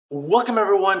Welcome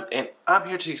everyone, and I'm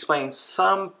here to explain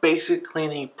some basic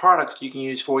cleaning products you can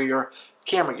use for your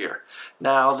camera gear.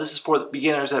 Now this is for the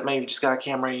beginners that maybe just got a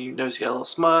camera and you notice you got a little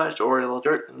smudge or a little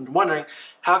dirt and wondering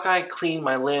how can I clean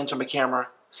my lens or my camera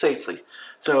safely.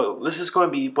 So this is going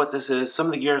to be what this is, some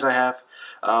of the gears I have.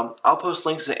 I'll post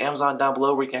links to Amazon down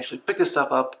below where you can actually pick this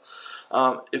stuff up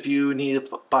if you need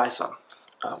to buy some.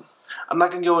 I'm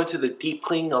not going to go into the deep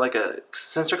cleaning like a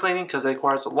sensor cleaning because it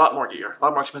requires a lot more gear, a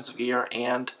lot more expensive gear,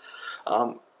 and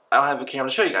I don't have a camera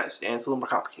to show you guys, and it's a little more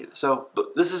complicated. So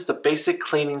this is the basic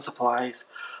cleaning supplies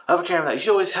of a camera that you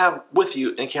should always have with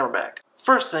you in a camera bag.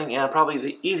 First thing, and probably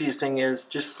the easiest thing, is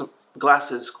just some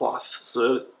glasses cloth.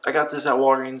 So I got this at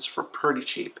Walgreens for pretty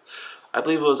cheap. I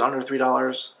believe it was under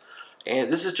 $3, and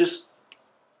this is just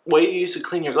way you use to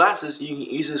clean your glasses. You can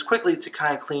use this quickly to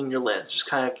kind of clean your lens, just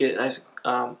kind of get nice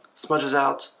smudges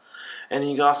out, and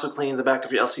you can also clean the back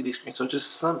of your LCD screen. So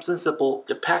just something simple.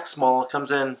 It packs small. It comes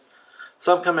in.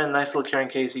 Some come in a nice little carrying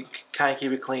case. You can kind of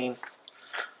keep it clean.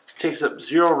 It takes up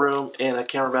zero room in a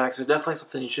camera bag, so definitely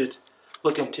something you should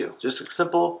look into. Just a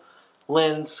simple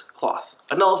lens cloth.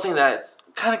 Another thing that's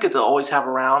kind of good to always have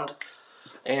around,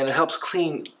 and it helps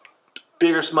clean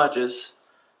bigger smudges,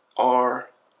 are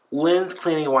lens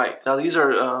cleaning wipe. Now these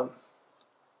are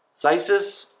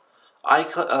Zeiss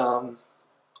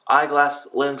eyeglass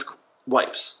lens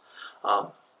wipes.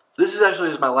 This is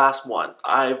actually my last one.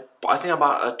 I think I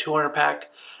bought a 200 pack,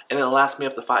 and it'll last me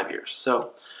up to 5 years.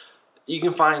 So you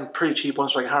can find pretty cheap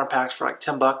ones for like 100 packs for like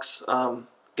 10 bucks. Again,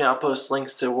 I'll post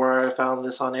links to where I found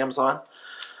this on Amazon.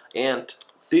 And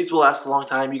these will last a long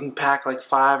time. You can pack like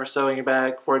 5 or so in your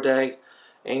bag for a day,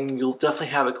 and you'll definitely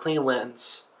have a clean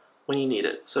lens when you need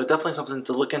it. So definitely something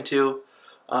to look into.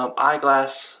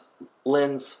 Eyeglass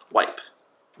lens wipe.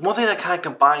 One thing that kind of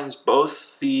combines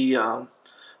both the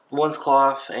lens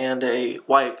cloth and a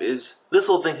wipe is this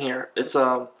little thing here. It's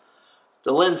the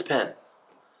lens pen.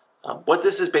 What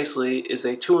this is basically is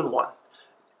a 2-in-1.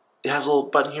 It has a little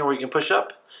button here where you can push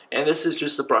up, and this is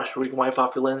just a brush where you can wipe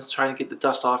off your lens, trying to get the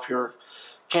dust off your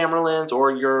camera lens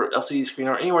or your LCD screen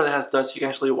or anywhere that has dust. You can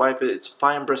actually wipe it. It's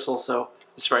fine bristle, so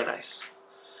it's very nice.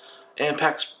 And it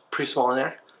packs pretty small in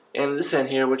there. And this end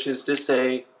here, which is just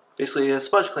basically a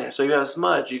smudge cleaner. So if you have a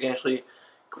smudge, you can actually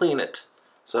clean it.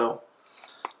 So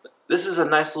this is a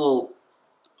nice little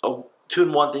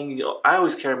 2-in-1 thing. I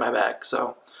always carry in my bag,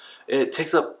 so it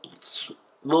takes up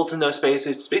little to no space.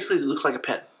 It basically looks like a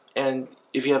pen, and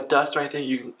if you have dust or anything,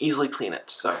 you can easily clean it.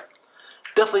 So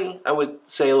definitely, I would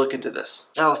say look into this.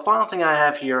 Now the final thing I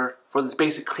have here for this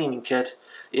basic cleaning kit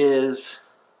is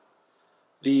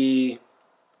the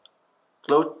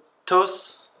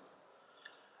Lotus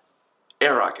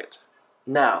air rocket.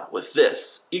 Now with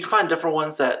this, you can find different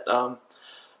ones that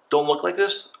don't look like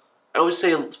this. I would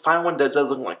say find one that does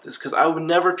look like this, because I would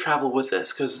never travel with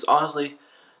this, because honestly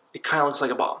it kind of looks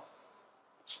like a bomb.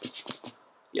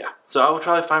 Yeah, so I would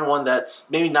try to find one that's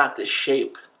maybe not this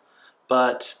shape,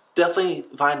 but definitely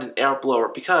find an air blower,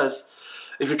 because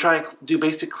if you're trying to do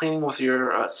basic cleaning with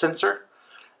your sensor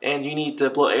and you need to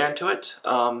blow air into it,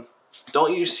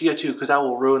 don't use CO2, because that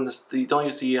will ruin this. Don't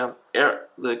use the air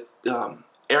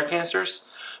canisters,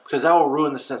 because that will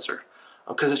ruin the sensor,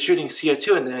 because it's shooting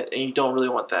CO2 in it, and you don't really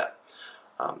want that.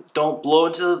 Don't blow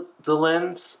into the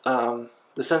lens, the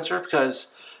sensor,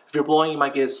 because if you're blowing, you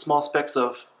might get small specks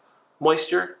of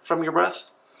moisture from your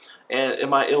breath, and it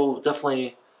will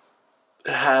definitely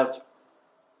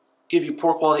give you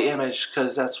poor quality image,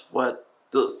 because that's what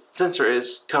the sensor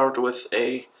is covered with,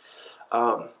 a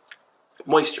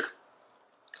moisture.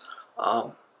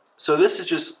 So this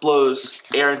just blows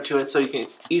air into it, so you can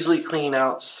easily clean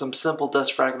out some simple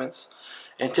dust fragments.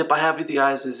 And tip I have with you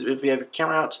guys is, if you have your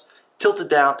camera out, tilt it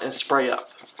down and spray up.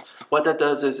 What that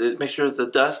does is it makes sure the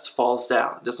dust falls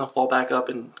down. It doesn't fall back up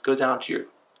and go down to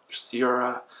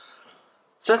your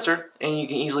sensor, and you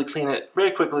can easily clean it very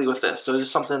quickly with this. So this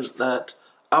is something that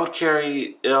I would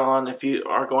carry on if you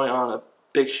are going on a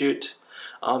big shoot.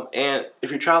 And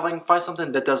if you're traveling, find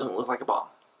something that doesn't look like a bomb.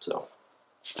 So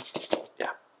yeah.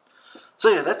 So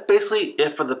yeah, that's basically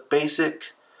it for the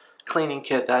basic cleaning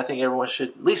kit that I think everyone should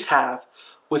at least have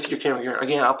with your camera gear.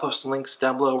 Again, I'll post some links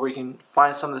down below where you can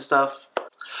find some of the stuff.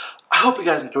 I hope you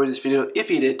guys enjoyed this video. If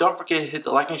you did, don't forget to hit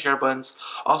the like and share buttons.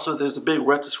 Also, there's a big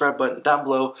red subscribe button down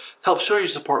below to help show your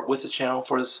support with the channel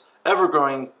for this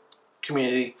ever-growing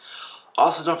community.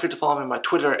 Also, don't forget to follow me on my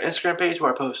Twitter and Instagram page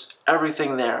where I post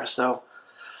everything there. So,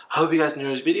 I hope you guys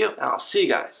enjoyed this video, and I'll see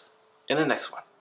you guys in the next one.